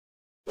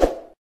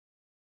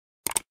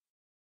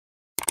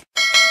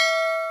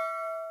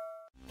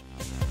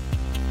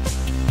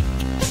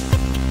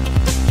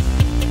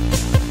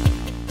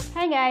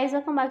guys,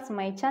 welcome back to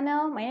my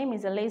channel. My name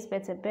is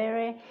Elizabeth.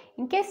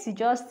 In case you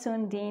just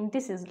tuned in,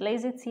 this is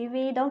Lizzy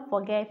TV. Don't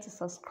forget to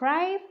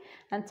subscribe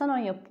and turn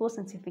on your post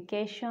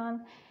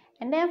notification.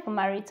 And then for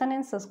my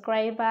returning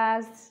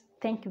subscribers,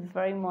 thank you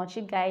very much.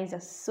 You guys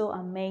are so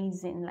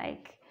amazing.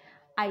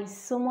 I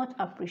so much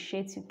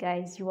appreciate you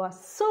guys. You are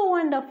so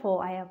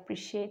wonderful. I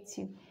appreciate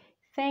you.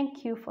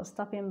 Thank you for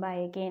stopping by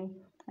again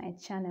my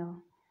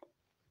channel.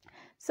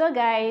 So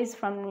guys,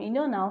 from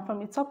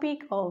the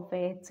topic of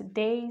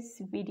today's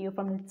video,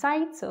 from the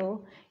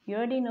title, you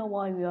already know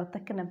what we are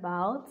talking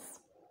about.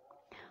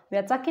 We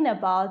are talking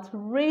about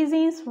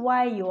reasons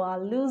why you are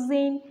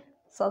losing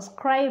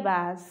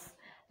subscribers.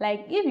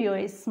 Like, if you're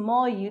a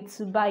small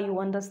YouTuber, you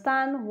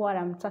understand what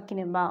I'm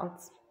talking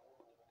about.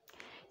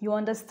 You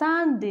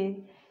understand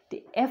the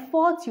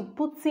effort you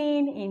put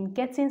in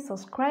getting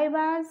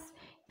subscribers.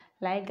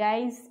 Like,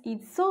 guys,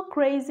 it's so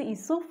crazy,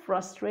 it's so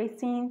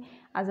frustrating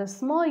as a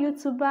small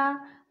YouTuber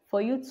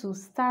for you to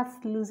start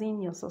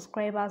losing your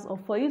subscribers, or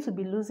for you to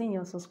be losing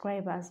your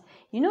subscribers.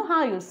 You know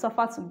how you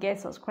suffer to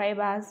get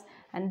subscribers,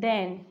 and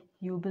then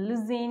you'll be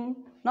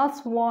losing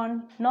not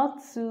one, not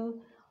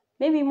two,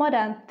 maybe more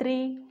than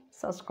 3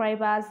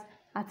 subscribers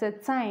at a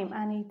time,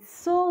 and it's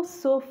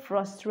so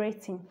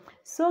frustrating.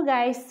 So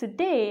guys,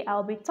 today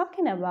I'll be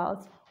talking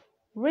about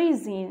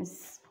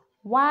reasons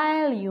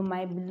why you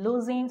might be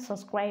losing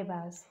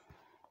subscribers.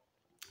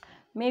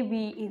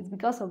 Maybe it's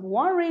because of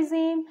one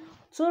reason,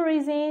 2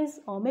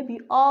 reasons, or maybe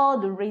all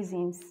the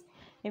reasons.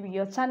 Maybe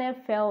your channel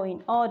fell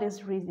in all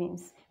these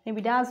reasons. Maybe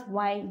that's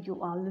why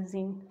you are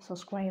losing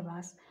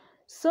subscribers.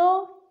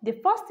 So the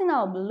first thing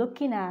I'll be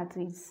looking at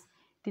is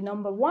the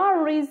number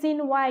 1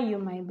 reason why you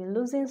might be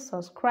losing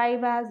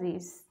subscribers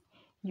is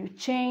you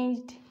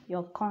changed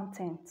your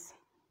content.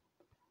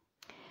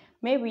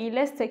 Maybe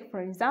let's take,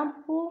 for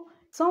example,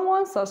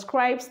 someone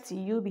subscribes to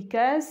you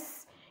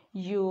because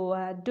you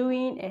are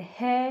doing a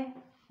hair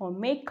or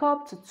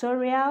makeup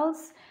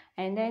tutorials,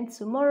 and then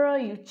tomorrow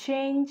you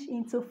change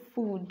into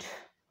food.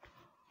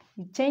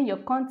 You change your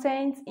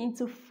content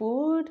into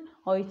food,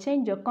 or you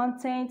change your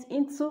content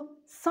into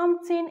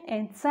something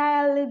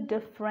entirely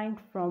different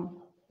from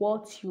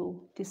what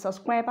the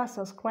subscriber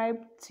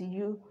subscribed to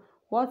you,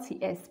 what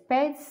he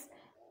expects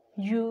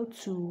you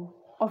to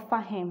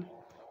offer him.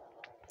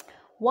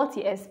 What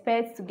he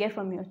expects to get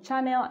from your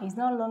channel is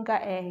no longer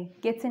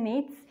getting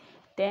it,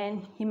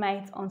 then he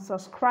might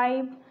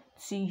unsubscribe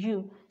to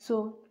you.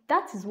 So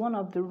that is one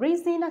of the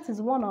reasons,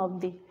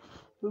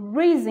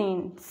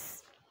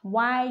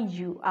 why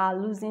you are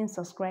losing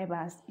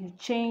subscribers. You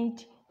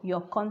change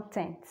your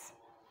content.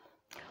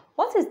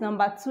 What is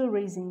number 2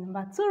 reason?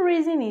 Number 2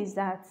 reason is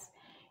that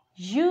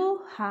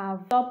you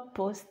have stopped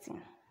posting.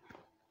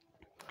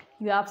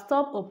 You have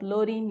stopped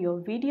uploading your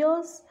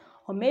videos,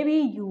 or maybe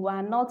you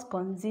are not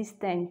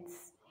consistent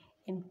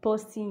in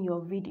posting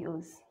your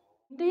videos.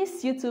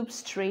 This YouTube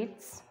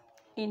streets,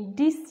 in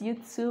this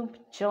YouTube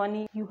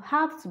journey, you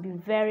have to be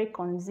very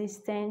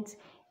consistent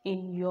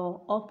in your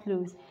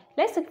uploads.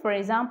 Let's take, for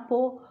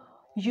example,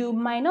 you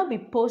might not be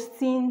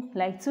posting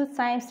like 2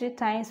 times, 3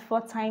 times,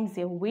 4 times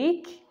a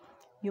week.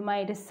 You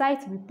might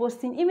decide to be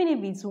posting even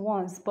if it's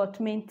once, but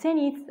maintain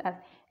it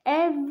that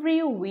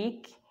every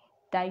week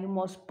that you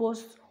must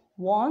post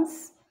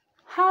once.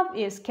 Have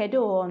a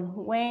schedule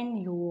on when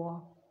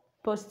you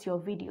post your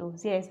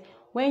videos. Yes,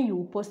 when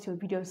you post your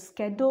videos,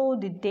 schedule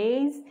the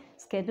days,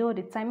 schedule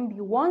the time.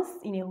 Maybe once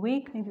in a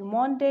week, maybe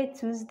Monday,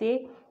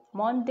 Tuesday,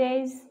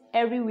 Mondays.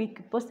 Every week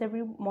you post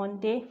every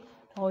Monday,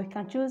 or you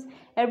can choose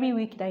every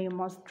week that you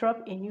must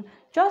drop a new.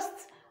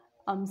 Just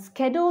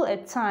schedule a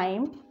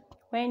time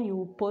when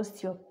you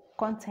post your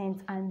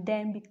content, and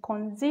then be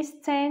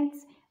consistent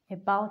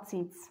about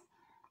it.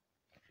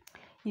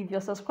 If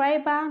your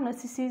subscriber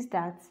notices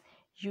that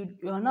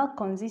you're not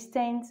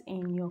consistent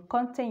in your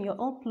content, your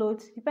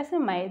uploads, the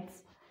person might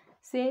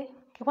say,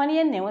 what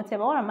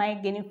am I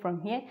getting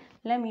from here?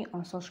 Let me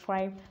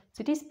unsubscribe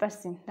to this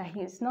person, that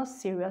he is not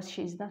serious,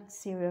 she's not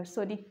serious.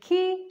 So the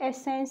key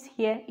essence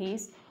here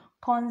is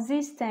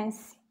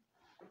consistency.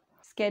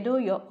 Schedule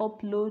your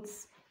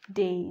uploads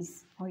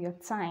days or your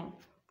time.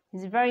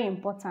 It's very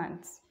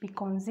important. Be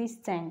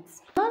consistent.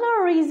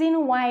 Another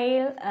reason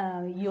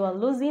why you are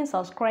losing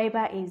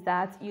subscriber is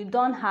that you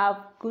don't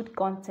have good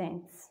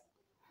content.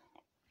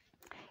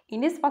 In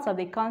this part of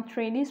the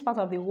country, in this part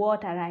of the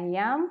world that I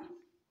am,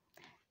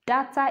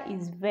 data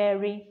is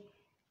very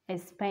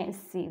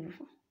expensive.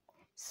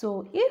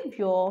 So if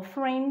you're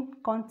offering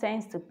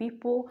content to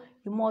people,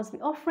 you must be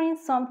offering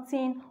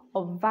something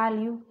of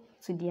value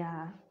to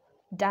their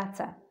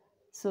data.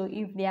 So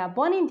if they are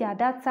burning their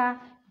data,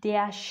 they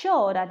are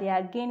sure that they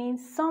are gaining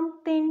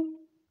something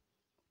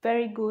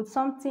very good,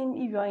 something.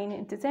 If you're in the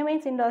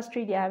entertainment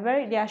industry, they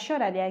are sure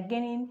that they are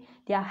gaining,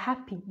 they are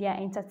happy, they are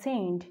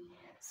entertained.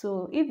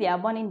 So if they are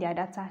burning their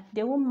data,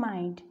 they won't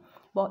mind.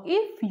 But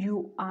if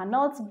you are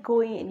not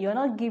going, you're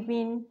not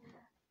giving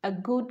a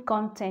good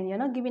content, you're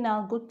not giving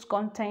out good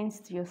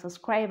content to your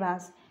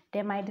subscribers,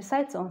 they might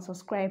decide to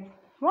unsubscribe.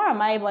 What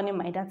am I burning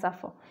my data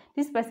for?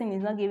 This person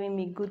is not giving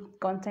me good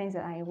content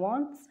that I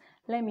want.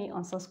 let me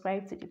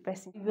unsubscribe to the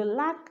person. If you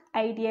lack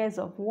ideas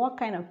of what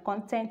kind of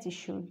content you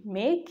should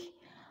make,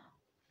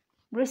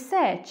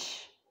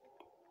 research.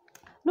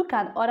 Look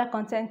at other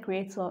content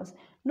creators.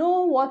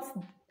 Know what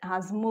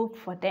has moved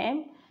for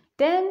them.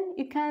 Then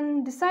you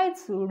can decide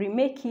to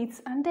remake it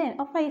and then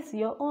offer it to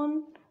your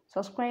own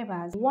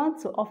subscribers. You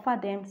want to offer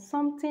them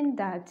something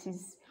that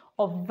is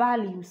of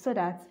value so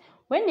that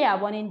when they are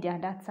burning their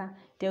data,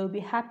 they will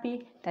be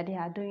happy that they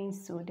are doing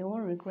so. They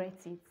won't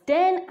regret it.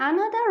 Then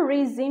another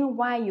reason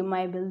why you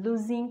might be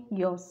losing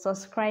your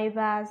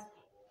subscribers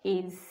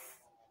is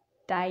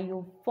that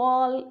you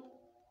fall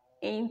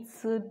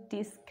into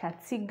this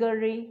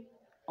category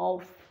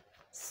of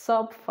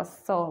sub for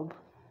sub.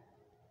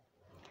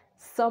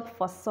 Sub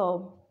for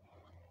sub.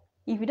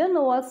 If you don't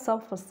know what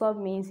sub for sub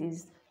means,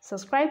 is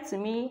subscribe to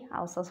me,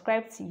 I'll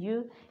subscribe to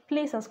you.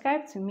 Please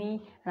subscribe to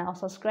me and I'll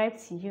subscribe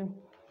to you.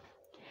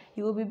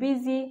 You will be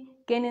busy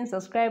gaining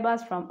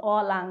subscribers from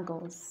all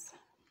angles.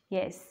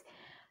 Yes.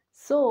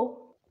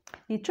 So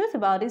the truth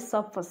about this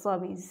sub for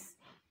sub is,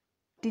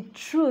 the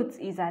truth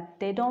is that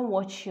they don't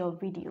watch your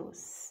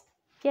videos.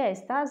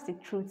 Yes, that's the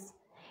truth.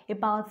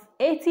 About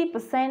 80%,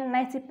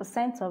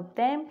 90% of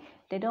them,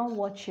 they don't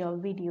watch your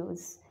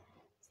videos.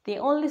 They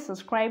only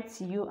subscribe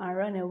to you and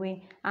run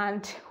away.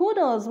 And who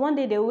knows, one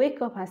day they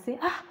wake up and say,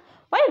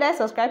 why did I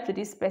subscribe to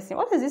this person?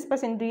 What is this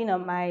person doing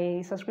on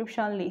my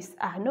subscription list?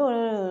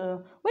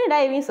 No. When did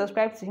I even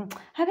subscribe to him?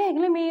 I beg,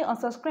 let me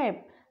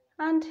unsubscribe.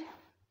 And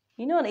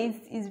you know,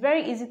 it's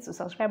very easy to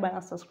subscribe and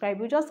unsubscribe.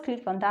 You just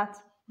click on that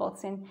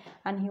button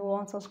and you will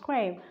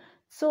unsubscribe.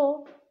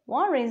 So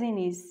one reason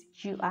is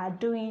you are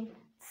doing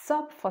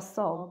sub for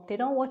sub. They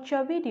don't watch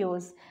your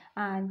videos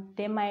and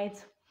they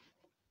might,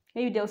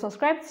 maybe they'll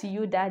subscribe to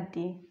you that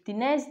day. The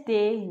next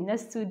day, the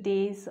next 2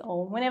 days,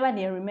 or whenever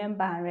they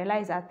remember and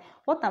realize that,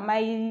 why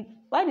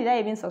did I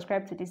even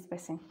subscribe to this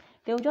person?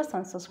 They'll just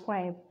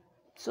unsubscribe.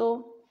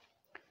 So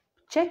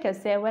check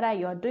yourself whether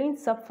you're doing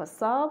sub for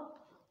sub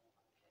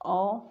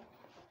or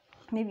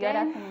maybe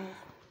other things.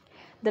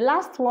 The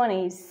last one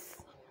is,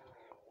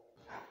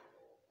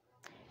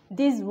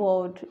 this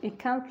world, it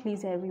can't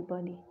please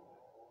everybody.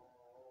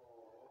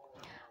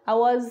 I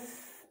was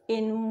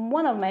in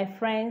one of my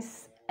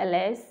friends'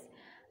 LS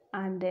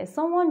and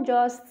someone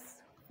just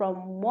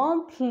from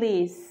one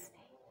place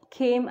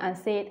came and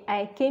said,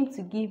 I came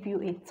to give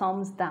you a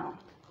thumbs down.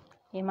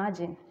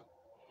 Imagine.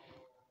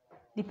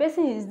 The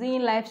person is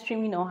doing live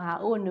streaming on her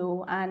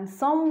own, and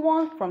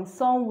someone from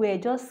somewhere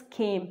just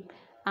came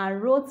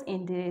and wrote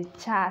in the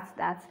chat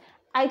that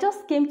I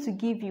just came to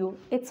give you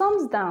a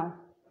thumbs down.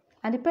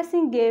 And the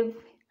person gave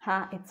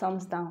her a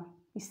thumbs down.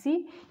 You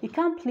see, you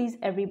can't please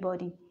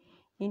everybody.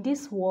 In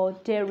this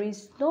world, there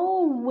is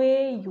no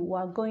way you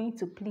are going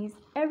to please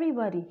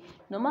everybody.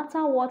 No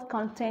matter what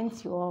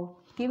content you're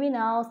giving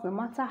out, no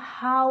matter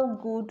how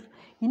good,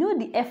 you know,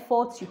 the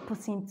effort you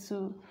put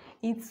into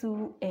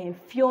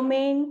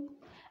filming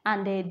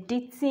and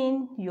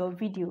editing your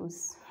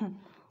videos.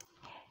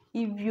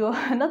 If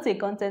you're not a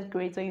content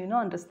creator, you don't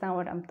understand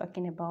what I'm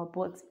talking about.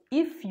 But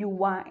if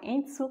you are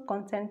into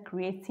content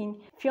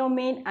creating,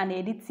 filming and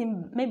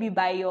editing, maybe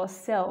by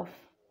yourself,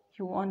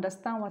 you will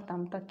understand what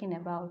I'm talking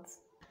about.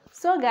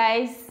 So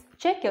guys,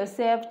 check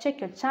yourself, check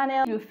your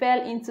channel. If you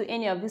fell into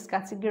any of this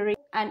category,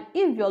 and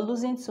if you're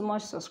losing too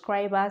much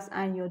subscribers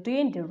and you're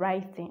doing the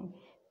right thing,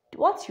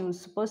 what you're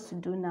supposed to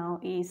do now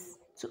is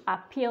to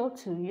appeal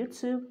to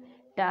YouTube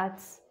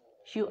that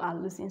you are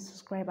losing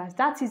subscribers.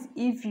 That is,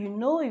 if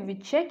you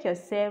check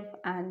yourself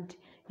and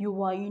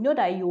you're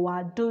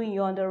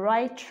on the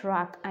right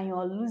track and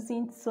you're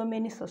losing so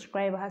many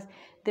subscribers,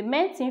 the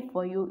main thing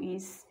for you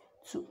is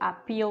to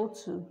appeal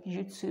to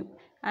YouTube.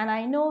 And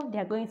I know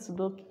they're going to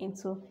look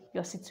into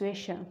your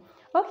situation.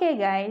 Okay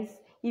guys,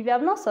 if you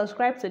have not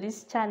subscribed to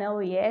this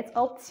channel yet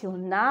up till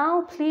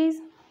now, please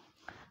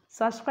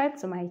subscribe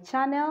to my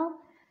channel.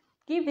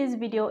 Give this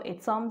video a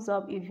thumbs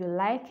up if you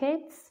like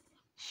it.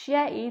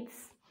 Share it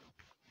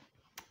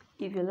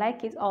if you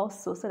like it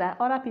also, so that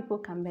other people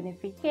can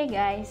benefit. Okay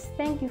guys,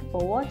 thank you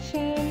for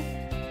watching.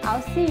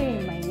 I'll see you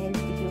in my next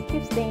video.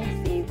 Keep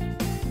staying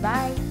safe.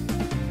 Bye.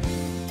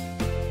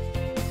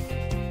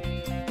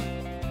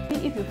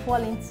 If you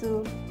fall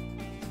into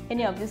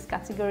any of this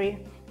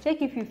category,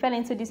 check if you fell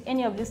into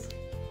any of this